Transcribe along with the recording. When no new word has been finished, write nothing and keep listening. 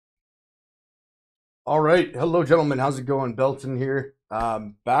All right, hello gentlemen, how's it going? Belton here,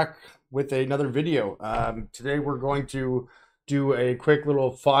 back with another video. Today we're going to do a quick little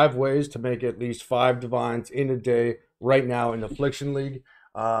 5 ways to make at least 5 divines in a day right now in Affliction League.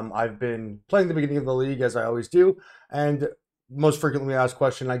 I've been playing the beginning of the league as I always do, and most frequently asked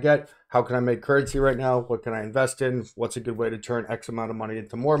question I get, how can I make currency right now? What can I invest in? What's a good way to turn X amount of money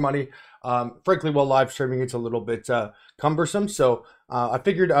into more money? Frankly, while live streaming, it's a little bit cumbersome, so I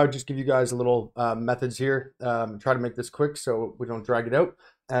figured I would just give you guys a little methods here, try to make this quick so we don't drag it out.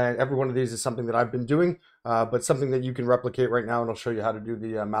 And every one of these is something that I've been doing, but something that you can replicate right now, and I'll show you how to do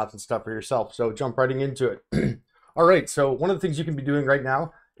the math and stuff for yourself. So jump right into it. All right, so one of the things you can be doing right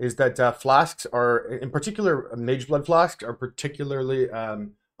now is that flasks are, in particular, mage blood flasks are particularly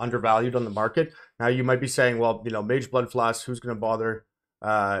undervalued on the market. Now you might be saying, well, mage blood flasks, who's going to bother,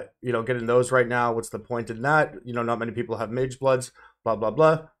 getting those right now? What's the point in that? Not many people have mage bloods, blah, blah,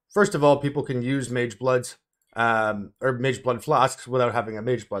 blah. First of all, people can use mage bloods or mage blood flasks without having a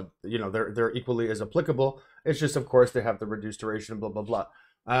mage blood. They're equally as applicable. It's just, of course, they have the reduced duration, blah, blah,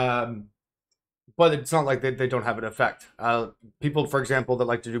 blah. But it's not like they don't have an effect. People, for example, that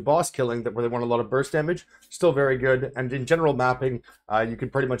like to do boss killing, where they want a lot of burst damage, still very good. And in general mapping, you can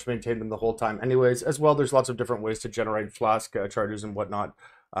pretty much maintain them the whole time anyways. As well, there's lots of different ways to generate flask charges and whatnot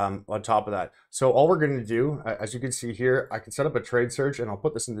on top of that. So all we're going to do, as you can see here, I can set up a trade search, and I'll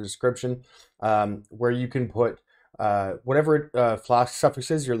put this in the description, where you can put whatever flask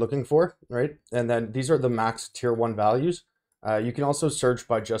suffixes you're looking for, right? And then these are the max tier 1 values. You can also search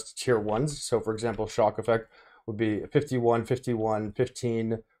by just tier 1s. So for example, shock effect would be 51, 51,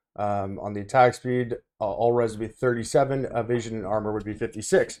 15 on the attack speed. All res would be 37. Evasion and armor would be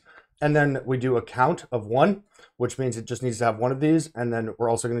 56. And then we do a count of 1, which means it just needs to have one of these. And then we're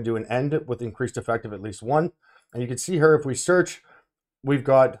also going to do an end with increased effect of at least 1. And you can see here, if we search, we've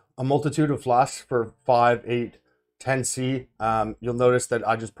got a multitude of flasks for 5, 8, 10C. You'll notice that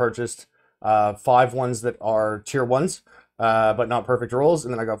I just purchased 5 ones that are tier 1s. But not perfect rolls,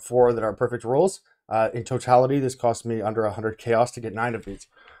 and then I got 4 that are perfect rolls. In totality, this cost me under 100 chaos to get 9 of these.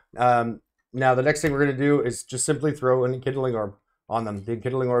 Now, the next thing we're going to do is just simply throw an enkindling orb on them. The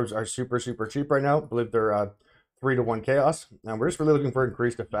enkindling orbs are super, super cheap right now. I believe they're 3 to 1 chaos. And we're just really looking for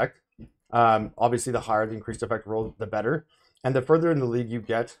increased effect. Obviously, the higher the increased effect roll, the better. And the further in the league you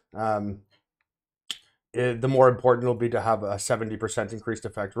get, the more important it'll be to have a 70% increased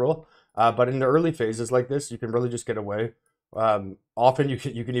effect roll. But in the early phases like this, you can really just get away. Often you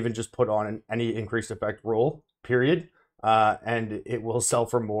can even just put on any increased effect roll, period, and it will sell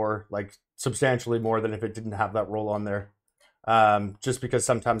for more, like substantially more than if it didn't have that roll on there. Just because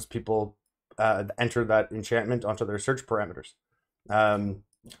sometimes people enter that enchantment onto their search parameters.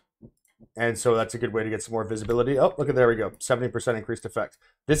 And so that's a good way to get some more visibility. Oh, look at, there we go, 70% increased effect.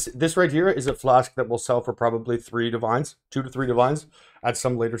 This right here is a flask that will sell for probably 3 divines, 2 to 3 divines at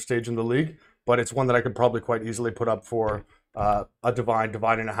some later stage in the league. But it's one that I could probably quite easily put up for a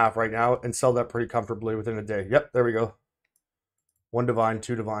divine and a half right now and sell that pretty comfortably within a day. Yep, there we go. 1 divine,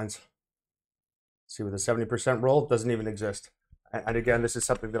 2 divines. See, with a 70% roll, doesn't even exist. And again, this is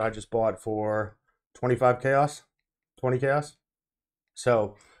something that I just bought for 25 chaos, 20 chaos.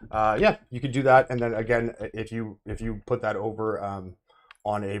 So yeah, you could do that. And then again, if you put that over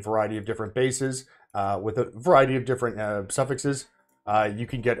on a variety of different bases with a variety of different suffixes, you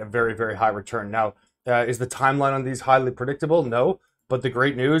can get a very, very high return. Now, is the timeline on these highly predictable? No. But the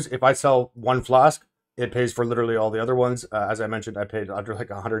great news, if I sell 1 flask, it pays for literally all the other ones. As I mentioned, I paid under like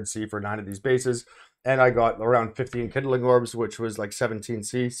 100C for 9 of these bases. And I got around 50 enkindling orbs, which was like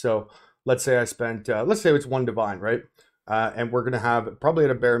 17C. So let's say I spent, let's say it's 1 divine, right? And we're going to have probably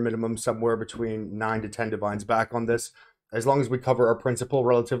at a bare minimum somewhere between 9 to 10 divines back on this. As long as we cover our principal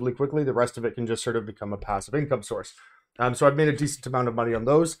relatively quickly, the rest of it can just sort of become a passive income source. So I've made a decent amount of money on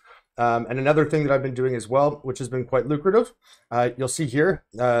those. And another thing that I've been doing as well, which has been quite lucrative, you'll see here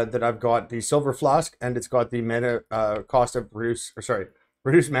that I've got the silver flask, and it's got the mana cost of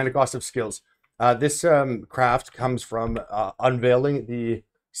reduced mana cost of skills. This craft comes from unveiling the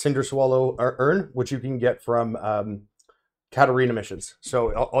Cinder Swallow urn, which you can get from Katarina missions.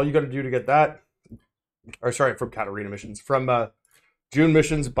 So all you got to do to get that, or sorry, from Katarina missions, from June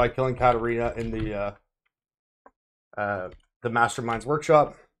missions by killing Katarina in the Mastermind's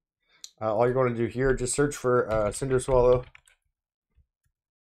workshop. All you're going to do here, just search for Cinder Swallow.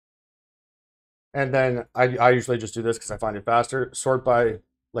 And then I usually just do this because I find it faster. Sort by,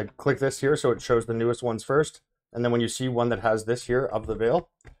 like, click this here so it shows the newest ones first. And then when you see one that has this here of the veil,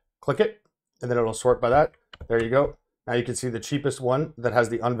 click it, and then it'll sort by that. There you go. Now you can see the cheapest one that has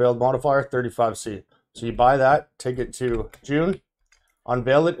the unveiled modifier, 35C. So you buy that, take it to June,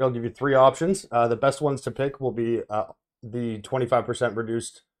 Unveil it, it'll give you 3 options. The best ones to pick will be the 25%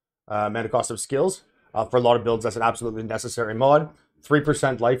 reduced mana cost of skills. For a lot of builds, that's an absolutely necessary mod.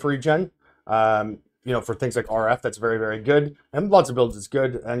 3% life regen. You know, for things like RF, that's very, very good. And lots of builds, it's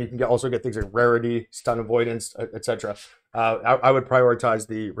good. And you can also get things like rarity, stun avoidance, etc. I would prioritize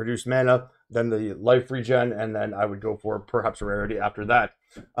the reduced mana, then the life regen, and then I would go for perhaps rarity after that.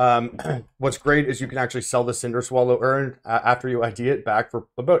 What's great is you can actually sell the Cinder Swallow Urn after you ID it back for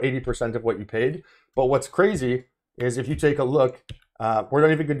about 80% of what you paid. But what's crazy is if you take a look, we're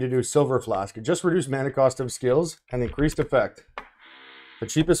not even going to do Silver Flask. It just reduced mana cost of skills and increased effect. The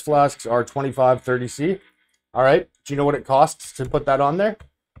cheapest flasks are 25-30C. All right, do you know what it costs to put that on there?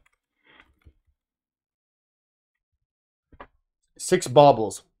 6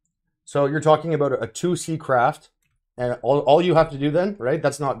 baubles. So you're talking about a 2C craft, and all you have to do then, right?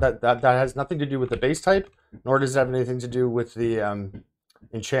 That's not that has nothing to do with the base type, nor does it have anything to do with the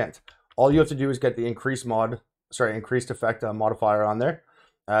enchant. All you have to do is get the increased effect modifier on there.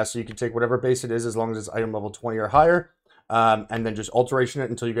 So you can take whatever base it is as long as it's item level 20 or higher. And then just alteration it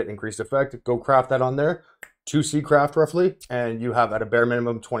until you get increased effect. Go craft that on there, 2C craft roughly, and you have at a bare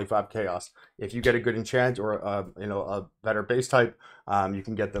minimum 25 chaos. If you get a good enchant or a better base type, you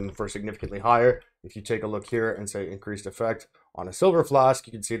can get them for significantly higher. If you take a look here and say increased effect on a Silver Flask,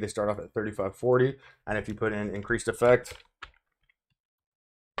 you can see they start off at 35-40, and if you put in increased effect,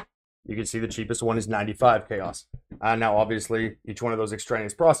 you can see the cheapest one is 95 chaos. Now obviously each one of those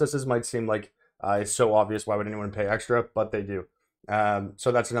extraneous processes might seem like it's so obvious, why would anyone pay extra? But they do.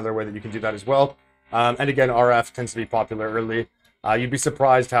 So that's another way that you can do that as well. And again, RF tends to be popular early. You'd be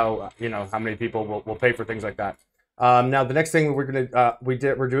surprised how many people will pay for things like that. Now the next thing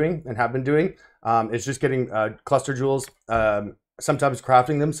we're doing and have been doing is just getting cluster jewels. Sometimes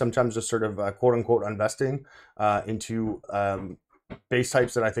crafting them, sometimes just sort of quote unquote investing into base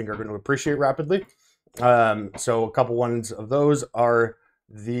types that I think are going to appreciate rapidly. So a couple ones of those are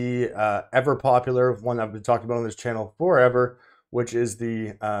the ever popular one I've been talking about on this channel forever, which is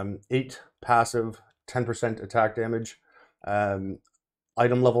the 8 passive 10% attack damage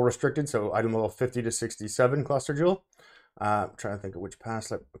item level restricted, so item level 50 to 67 cluster jewel. I'm trying to think of which pass.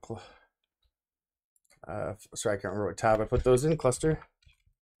 Sorry, I can't remember what tab I put those in. Cluster.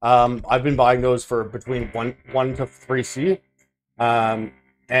 I've been buying those for between 1 to 3C, and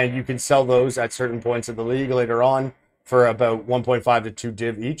you can sell those at certain points of the league later on for about 1.5 to 2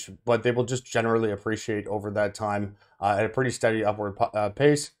 div each, but they will just generally appreciate over that time at a pretty steady upward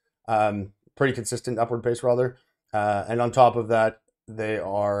pace, pretty consistent upward pace rather. And on top of that, they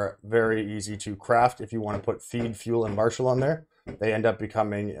are very easy to craft if you want to put feed, fuel, and martial on there. They end up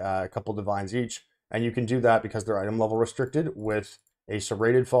becoming a couple divines each, and you can do that because they're item level restricted with a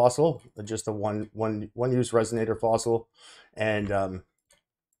serrated fossil, just a one use resonator fossil, and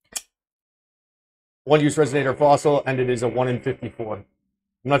one use resonator fossil, and it is a 1 in 54. I'm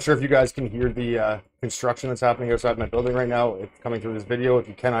not sure if you guys can hear the construction that's happening outside my building right now. It's coming through this video. If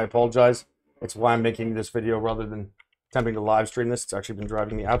you can, I apologize. It's why I'm making this video rather than attempting to live stream this. It's actually been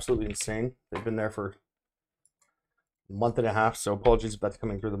driving me absolutely insane. They've been there for a month and a half, so apologies about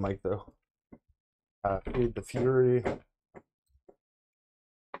coming through the mic though. Feed the Fury.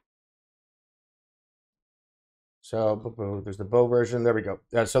 So there's the bow version. There we go.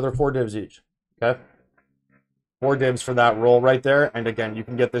 Yeah, so they're 4 divs each. Okay. 4 divs for that roll right there. And again, you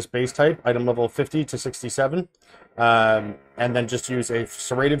can get this base type, item level 50 to 67. And then just use a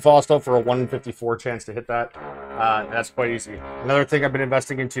serrated fossil for a 1 in 54 chance to hit that. That's quite easy. Another thing I've been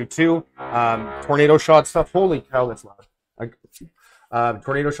investing into too, tornado shot stuff. Holy cow, that's loud.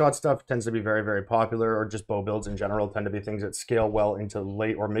 Tornado shot stuff tends to be very, very popular, or just bow builds in general tend to be things that scale well into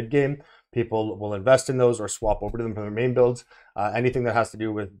late or mid game. People will invest in those or swap over to them from their main builds. Anything that has to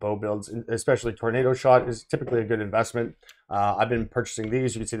do with bow builds, especially tornado shot, is typically a good investment. I've been purchasing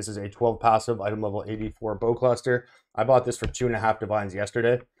these. You can see this is a 12 passive item level 84 bow cluster. I bought this for 2.5 divines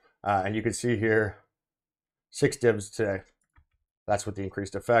yesterday, and you can see here 6 divs today. That's with the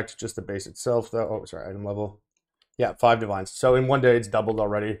increased effect. Just the base itself though. Oh, sorry, item level. Yeah, 5 divines. So in one day, it's doubled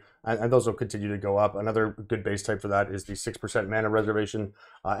already, and those will continue to go up. Another good base type for that is the 6% mana reservation.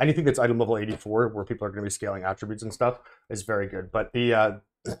 Anything that's item level 84, where people are going to be scaling attributes and stuff, is very good. But the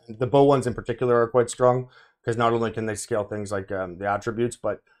bow ones in particular are quite strong, because not only can they scale things like the attributes,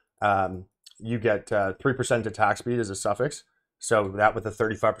 but you get 3% attack speed as a suffix. So that with a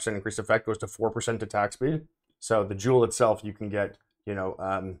 35% increased effect goes to 4% attack speed. So the jewel itself, you can get,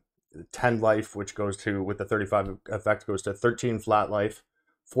 10 life, which goes to, with the 35 effect, goes to 13 flat life,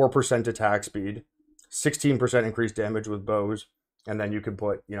 4% attack speed, 16% increased damage with bows, and then you can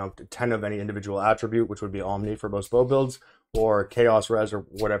put 10 of any individual attribute, which would be Omni for most bow builds, or chaos res, or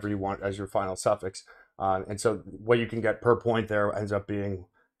whatever you want as your final suffix. And so what you can get per point there ends up being,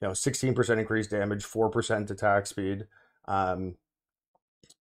 16% increased damage, 4% attack speed,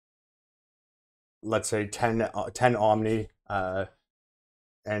 let's say 10 Omni, yeah,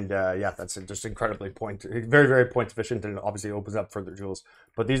 that's just incredibly very, very point efficient, and obviously opens up further jewels.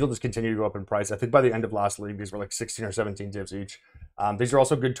 But these will just continue to go up in price. I think by the end of last league, these were like 16 or 17 divs each. These are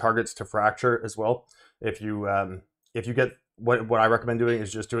also good targets to fracture as well. If you get what I recommend doing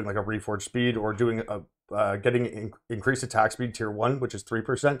is just doing like a reforged speed, or doing getting increased attack speed tier 1, which is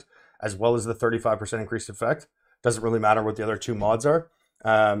 3%, as well as the 35% increased effect. Doesn't really matter what the other two mods are.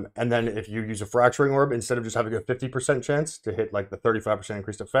 And then if you use a fracturing orb, instead of just having a 50% chance to hit like the 35%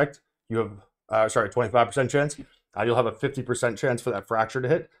 increased effect, you have 25% chance. You'll have a 50% chance for that fracture to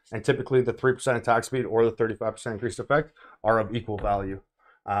hit, and typically the 3% attack speed or the 35% increased effect are of equal value,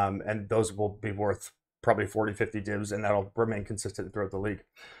 and those will be worth probably 40-50 divs, and that'll remain consistent throughout the league.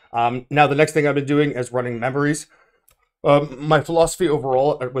 Now the next thing I've been doing is running memories. My philosophy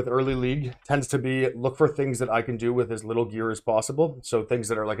overall with early league tends to be look for things that I can do with as little gear as possible. So things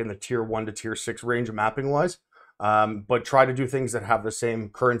that are like in the tier 1 to tier 6 range mapping wise, but try to do things that have the same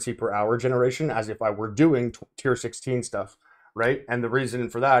currency per hour generation as if I were doing tier 16 stuff, right? And the reason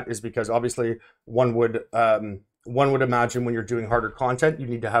for that is because obviously one would imagine when you're doing harder content, you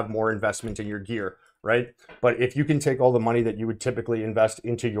need to have more investment in your gear, right? But if you can take all the money that you would typically invest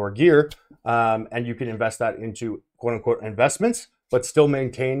into your gear, and you can invest that into quote unquote investments, but still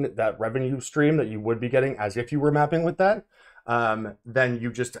maintain that revenue stream that you would be getting as if you were mapping with that, then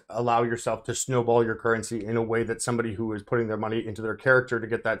you just allow yourself to snowball your currency in a way that somebody who is putting their money into their character to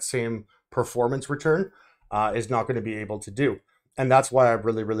get that same performance return is not going to be able to do. And that's why I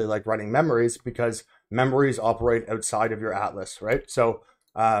really, really like running memories, because memories operate outside of your atlas, right? So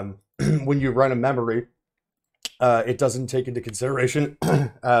when you run a memory, it doesn't take into consideration,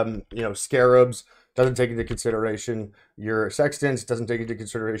 scarabs, doesn't take into consideration your sextants, doesn't take into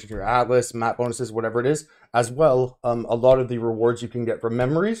consideration your atlas, map bonuses, whatever it is. As well, a lot of the rewards you can get from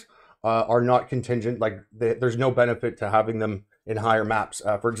memories are not contingent, like there's no benefit to having them in higher maps.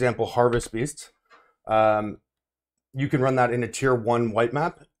 For example, Harvest Beasts, you can run that in a tier 1 white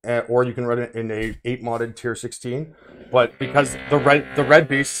map, or you can run it in a 8 modded tier 16. But because the red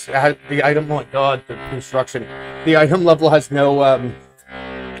beast has the item, oh my god, the construction, the item level has no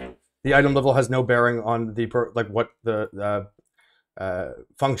bearing on what the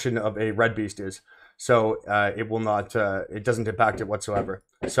function of a red beast is. So it will not, it doesn't impact it whatsoever.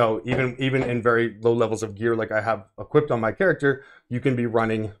 So even in very low levels of gear like I have equipped on my character, you can be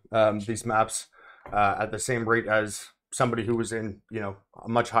running these maps at the same rate as somebody who was in, a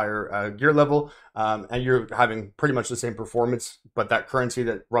much higher gear level, and you're having pretty much the same performance, but that currency,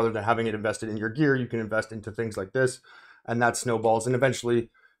 that rather than having it invested in your gear, you can invest into things like this, and that snowballs, and eventually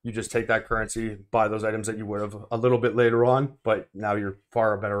you just take that currency, buy those items that you would have a little bit later on, but now you're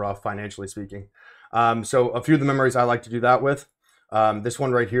far better off financially speaking. So a few of the memories I like to do that with, this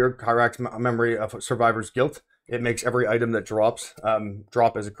one right here, Kyrak's Memory of Survivor's Guilt. It makes every item that drops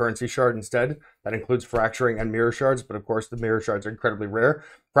drop as a currency shard instead. That includes fracturing and mirror shards, but of course the mirror shards are incredibly rare.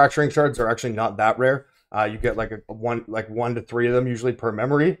 Fracturing shards are actually not that rare. You get like one to three of them usually per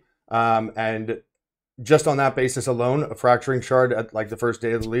memory, and just on that basis alone, a fracturing shard at like the first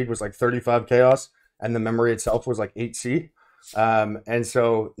day of the league was like 35 chaos, and the memory itself was like 8C. And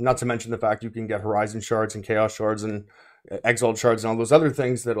so, not to mention the fact you can get horizon shards and chaos shards and exalt shards and all those other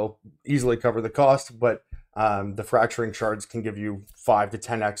things that'll easily cover the cost, but the fracturing shards can give you 5 to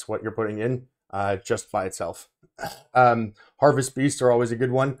 10x what you're putting in just by itself. Harvest beasts are always a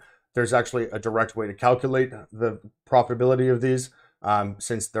good one. There's actually a direct way to calculate the profitability of these,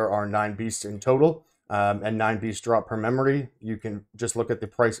 since there are 9 beasts in total, and 9 beasts drop per memory. You can just look at the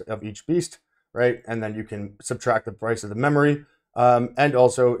price of each beast, right? And then you can subtract the price of the memory. And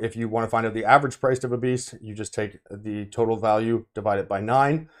also, if you want to find out the average price of a beast, you just take the total value, divide it by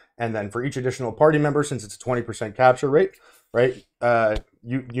 9. And then for each additional party member, since it's a 20% capture rate, right?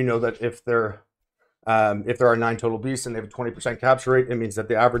 You know that if there are 9 total beasts and they have a 20% capture rate, it means that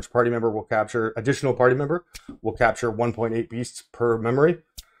the average additional party member will capture 1.8 beasts per memory.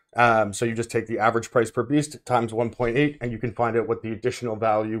 So you just take the average price per beast times 1.8, and you can find out what the additional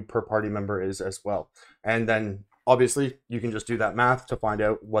value per party member is as well. And then obviously you can just do that math to find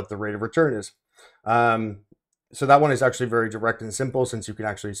out what the rate of return is. So that one is actually very direct and simple, since you can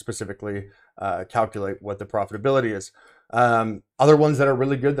actually specifically calculate what the profitability is. Other ones that are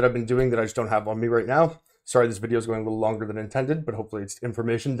really good that I've been doing that I just don't have on me right now. Sorry, this video is going a little longer than intended, but hopefully it's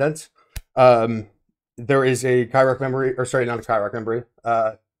information dense. There is a Kyrak memory, or sorry, not a Kyrak memory,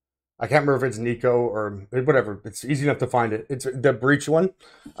 I can't remember if it's Nico or whatever. It's easy enough to find it. It's the breach one,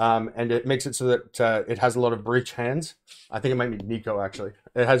 and it makes it so that it has a lot of breach hands. I think it might be Nico actually.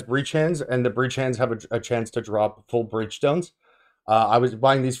 It has breach hands, and the breach hands have a chance to drop full breach stones. I was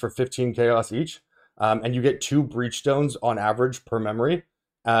buying these for 15 chaos each, and you get 2 breach stones on average per memory.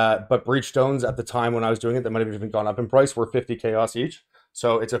 But breach stones at the time when I was doing it, that might have even gone up in price, were 50 chaos each.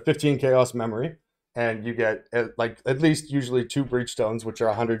 So it's a 15 chaos memory. And you get like at least usually 2 breach stones, which are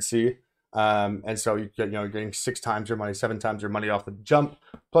 100 C. And so you get, getting 6 times your money, 7 times your money off the jump.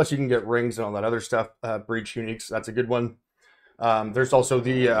 Plus you can get rings and all that other stuff. Breach uniques, that's a good one. There's also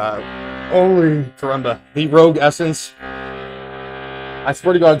the holy caramba, the Rogue Essence. I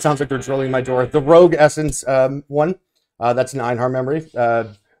swear to God, it sounds like they're drilling my door. The Rogue Essence one, that's 9 harm memory.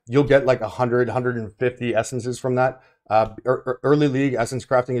 You'll get like 100, 150 essences from that. Early league essence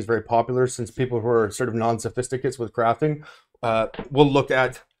crafting is very popular, since people who are sort of non-sophisticates with crafting will look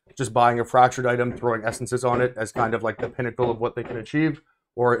at just buying a fractured item, throwing essences on it as kind of like the pinnacle of what they can achieve,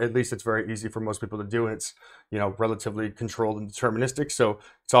 or at least it's very easy for most people to do, and it's relatively controlled and deterministic, so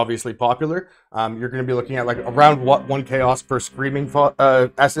it's obviously popular. You're going to be looking at like around 1 chaos per screaming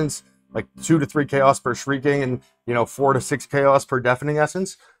essence, like 2 to 3 chaos per shrieking, and 4 to 6 chaos per deafening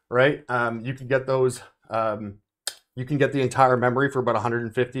essence, right? You can get those. You can get the entire memory for about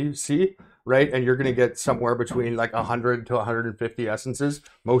 150 C, right? And you're going to get somewhere between like 100 to 150 essences,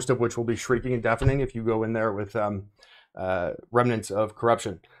 most of which will be shrieking and deafening if you go in there with remnants of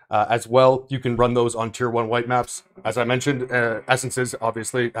corruption. As well, you can run those on tier 1 white maps. As I mentioned, essences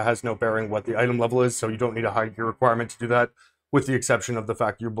obviously has no bearing what the item level is, so you don't need a high gear requirement to do that, with the exception of the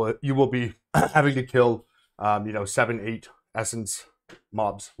fact you will be having to kill 7, 8 essence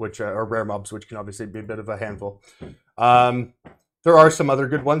mobs, which are rare mobs, which can obviously be a bit of a handful. There are some other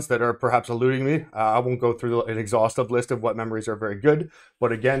good ones that are perhaps eluding me. I won't go through an exhaustive list of what memories are very good,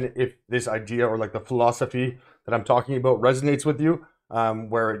 but again, if this idea or like the philosophy that I'm talking about resonates with you,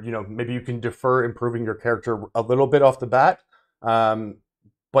 where maybe you can defer improving your character a little bit off the bat,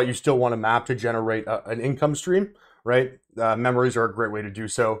 but you still want a map to generate an income stream, right? Memories are a great way to do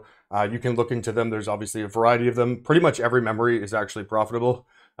so. You can look into them. There's obviously a variety of them. Pretty much every memory is actually profitable,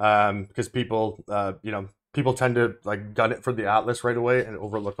 because people, people tend to like gun it for the Atlas right away and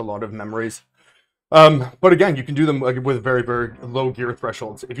overlook a lot of memories. But again, you can do them like with very, very low gear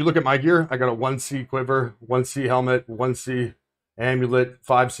thresholds. If you look at my gear, I got a 1C quiver, 1C helmet, 1C amulet,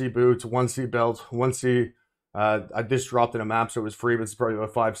 5C boots, 1C belt, 1C. I just dropped in a map, so it was free, but it's probably a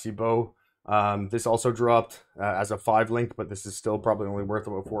 5C bow. This also dropped as a 5 link, but this is still probably only worth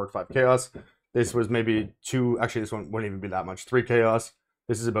about 4 or 5 chaos. This was maybe 2, actually this one wouldn't even be that much, 3 chaos.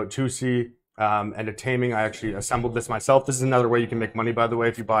 This is about 2C, and a taming. I actually assembled this myself. This is another way you can make money, by the way,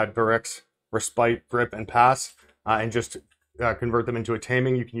 if you buy Durex, Respite, Grip, and Pass, and just convert them into a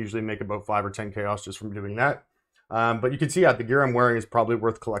taming. You can usually make about 5 or 10 chaos just from doing that. But you can see, the gear I'm wearing is probably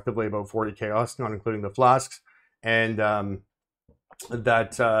worth collectively about 40 chaos, not including the flasks, and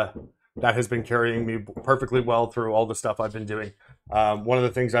that has been carrying me perfectly well through all the stuff I've been doing. One of the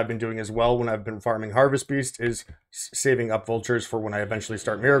things I've been doing as well when I've been farming Harvest Beast is saving up vultures for when I eventually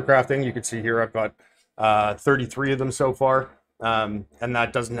start mirror crafting. You can see here I've got 33 of them so far, and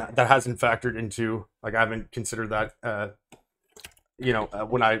that hasn't factored into, like, I haven't considered that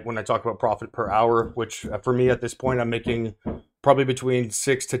when I talk about profit per hour, which for me at this point I'm making probably between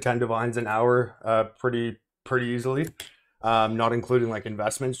 6 to 10 divines an hour, pretty easily. Not including like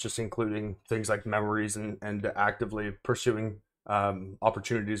investments, just including things like memories and actively pursuing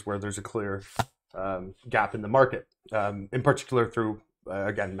opportunities where there's a clear gap in the market, in particular through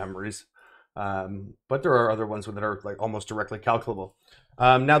again, memories, but there are other ones that are like almost directly calculable.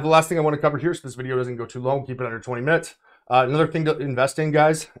 Now the last thing I want to cover here, so this video doesn't go too long, keep it under 20 minutes. Another thing to invest in,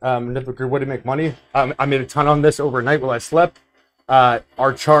 guys, another good way to make money, I made a ton on this overnight while I slept,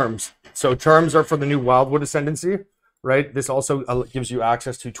 are charms. So charms are for the new Wildwood Ascendancy, right? This also gives you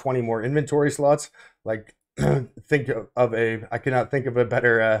access to 20 more inventory slots. Like, I cannot think of a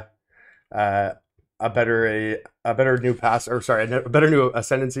better new pass, or sorry, a better new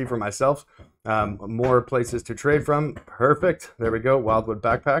ascendancy for myself. More places to trade from. Perfect. There we go. Wildwood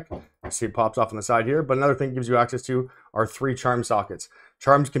backpack. You see it pops off on the side here. But another thing it gives you access to are 3 charm sockets.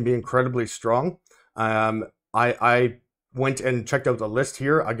 Charms can be incredibly strong. I went and checked out the list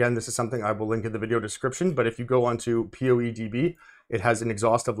here. Again, this is something I will link in the video description, but if you go onto PoE DB, it has an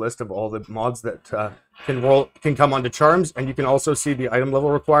exhaustive list of all the mods that can come onto charms, and you can also see the item level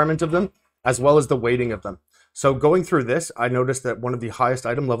requirement of them, as well as the weighting of them. So going through this, I noticed that one of the highest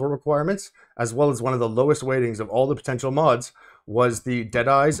item level requirements, as well as one of the lowest weightings of all the potential mods, was the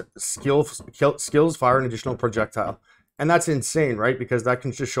Deadeye's skills, fire, and additional projectile. And that's insane, right? Because that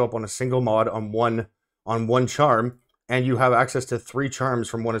can just show up on a single mod on one charm, and you have access to 3 charms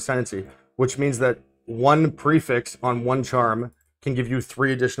from one ascendancy, which means that one prefix on one charm can give you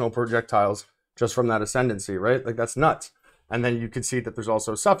 3 additional projectiles just from that ascendancy, right? Like, that's nuts. And then you can see that there's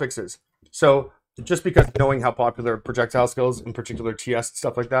also suffixes. So just because knowing how popular projectile skills, in particular TS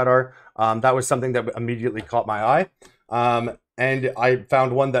stuff like that are, that was something that immediately caught my eye. And I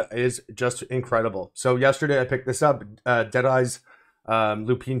found one that is just incredible. So yesterday I picked this up, Deadeye's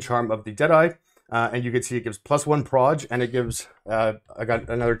Lupine Charm of the Deadeye. And you can see it gives +1 proj, and it gives, I got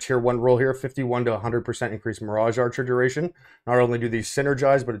another tier 1 roll here, 51 to 100% increased Mirage Archer duration. Not only do these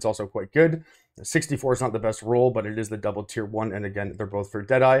synergize, but it's also quite good. 64 is not the best roll, but it is the double tier 1, and again, they're both for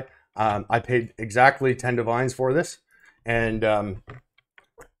Deadeye. I paid exactly 10 divines for this, and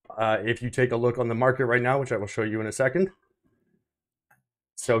if you take a look on the market right now, which I will show you in a second.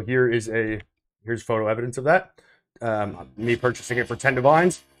 So here's photo evidence of that. Me purchasing it for 10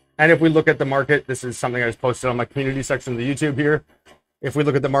 divines. And if we look at the market, this is something I just posted on my community section of the YouTube here. If we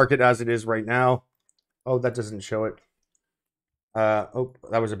look at the market as it is right now, oh, that doesn't show it. Oh,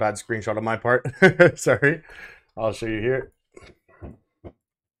 that was a bad screenshot on my part. Sorry. I'll show you here.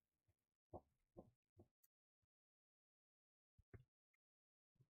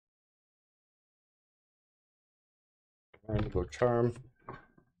 And go charm.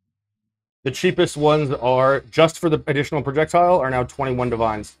 The cheapest ones are, just for the additional projectile, are now 21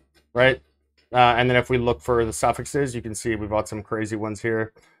 divines, right? And then if we look for the suffixes, you can see we've got some crazy ones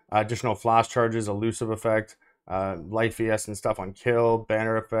here. Additional flash charges, elusive effect, light VS and stuff on kill,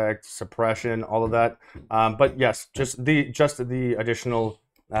 banner effect, suppression, all of that. But yes, just the additional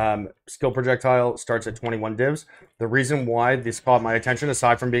skill projectile starts at 21 divs. The reason why this caught my attention,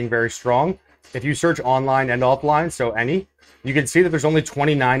 aside from being very strong, if you search online and offline, so any, you can see that there's only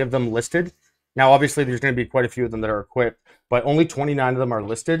 29 of them listed. Now, obviously, there's going to be quite a few of them that are equipped, but only 29 of them are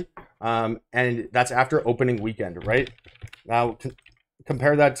listed, and that's after opening weekend, right? Now,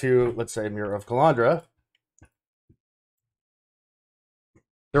 compare that to, let's say, Mirror of Calandra.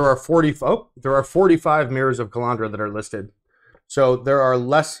 There are 45 Mirrors of Calandra that are listed. So there are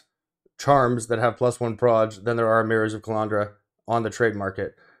less charms that have +1 proj than there are Mirrors of Calandra on the trade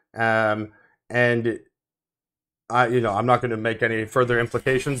market. And I'm not going to make any further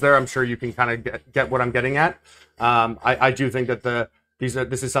implications there. I'm sure you can kind of get what I'm getting at. I do think that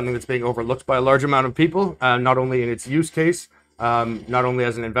this is something that's being overlooked by a large amount of people, not only in its use case, not only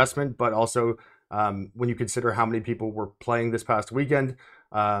as an investment, but also when you consider how many people were playing this past weekend.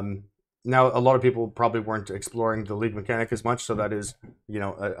 Now, a lot of people probably weren't exploring the league mechanic as much, so that is,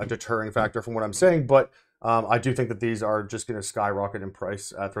 a deterring factor from what I'm saying. But I do think that these are just going to skyrocket in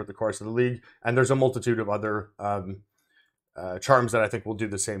price throughout the course of the league, and there's a multitude of other charms that I think will do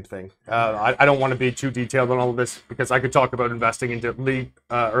the same thing. I don't want to be too detailed on all of this because I could talk about investing into league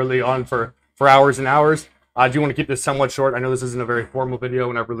early on for hours and hours. I do want to keep this somewhat short. I know this isn't a very formal video,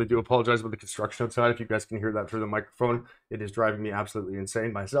 and I really do apologize about the construction outside. If you guys can hear that through the microphone, it is driving me absolutely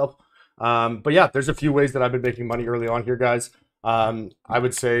insane myself. But yeah, there's a few ways that I've been making money early on here, guys. I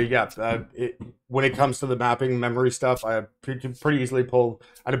would say, when it comes to the mapping memory stuff, I can pretty easily pull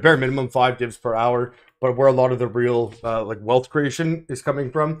at a bare minimum 5 divs per hour. But where a lot of the real like wealth creation is coming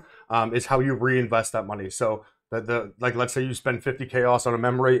from is how you reinvest that money. So like, let's say you spend 50 chaos on a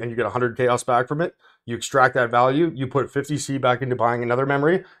memory and you get 100 chaos back from it. You extract that value, you put 50C back into buying another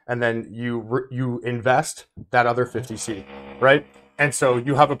memory, and then you invest that other 50C, right? And so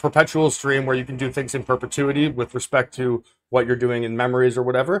you have a perpetual stream where you can do things in perpetuity with respect to what you're doing in memories or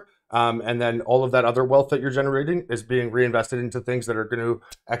whatever. And then all of that other wealth that you're generating is being reinvested into things that are going to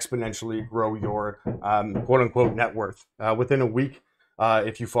exponentially grow your quote unquote net worth. Within a week,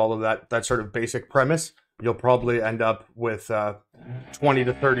 if you follow that sort of basic premise, you'll probably end up with 20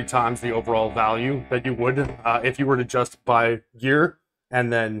 to 30 times the overall value that you would if you were to just buy gear and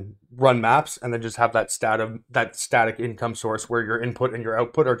then run maps and then just have that static income source where your input and your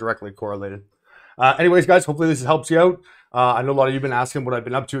output are directly correlated. Anyways, guys, hopefully this helps you out. I know a lot of you have been asking what I've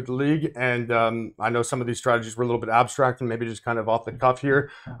been up to at the league, and I know some of these strategies were a little bit abstract and maybe just kind of off the cuff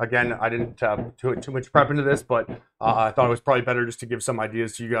here. Again, I didn't put too much prep into this, but I thought it was probably better just to give some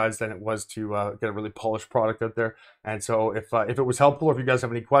ideas to you guys than it was to get a really polished product out there. And so if it was helpful, or if you guys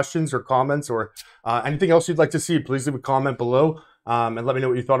have any questions or comments or anything else you'd like to see, please leave a comment below and let me know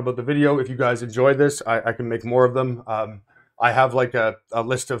what you thought about the video. If you guys enjoyed this, I can make more of them. I have like a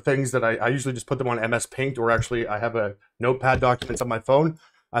list of things that I usually just put them on MS Paint, or actually I have a notepad documents on my phone.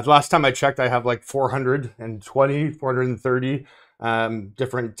 The last time I checked, I have like 430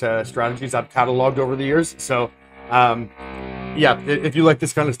 different strategies I've cataloged over the years. So yeah, if you like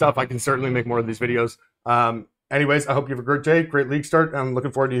this kind of stuff, I can certainly make more of these videos. Anyways, I hope you have a great day, great league start. I'm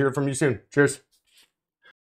looking forward to hearing from you soon. Cheers.